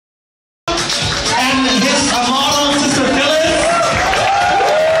a model, Sister Phyllis,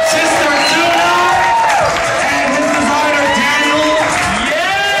 Sister Tuna, and his designer Daniel.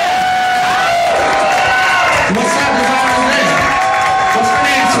 Yeah! What's that designer's name? What's her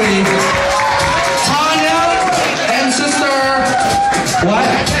name, sweetie? Tanya and Sister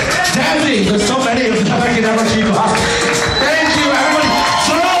what? Debbie. There's so many of them I can never keep up. Thank you, everybody.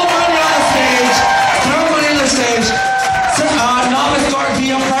 Throw money on the stage. Throw money on the stage. Novice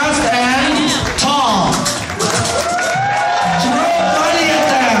Garcia Prest and Tom. Throw money at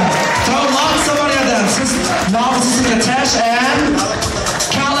them. Throw lots of money at them. Novice Katesh and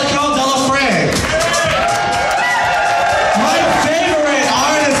Calico Delafray. My favorite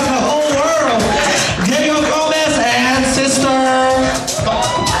artist in the whole world, Diego Gomez and Sister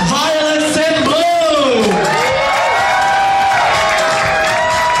Violence in Blue.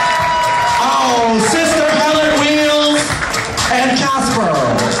 Oh, Sister Helen Wheels and Casper.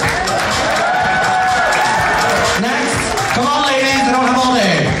 Next. Come on, ladies. I don't have all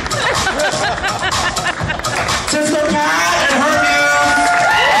day. Sister Pat and her muse.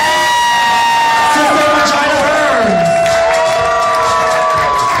 Sister Regina Burns.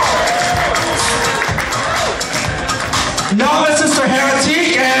 Novice Sister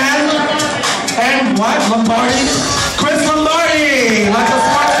Heretic and what? Lombardi? Chris Lombardi. Like a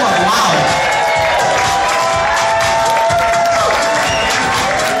smart club. Wow.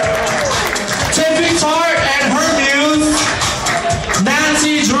 Tiffy Tart and her muse,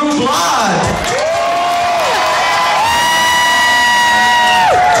 Nancy Drew Blood.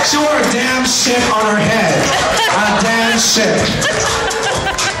 She wore a damn shit on her head. A damn shit.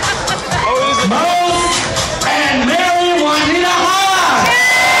 Mose and Mary Juanita Hahn.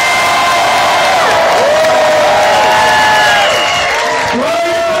 Throw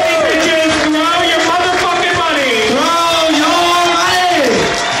your money, bitches. Throw your motherfucking money. Throw your money.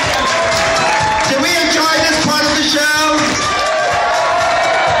 Did we enjoy this part of the show?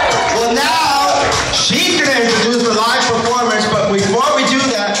 Well, now she's going to introduce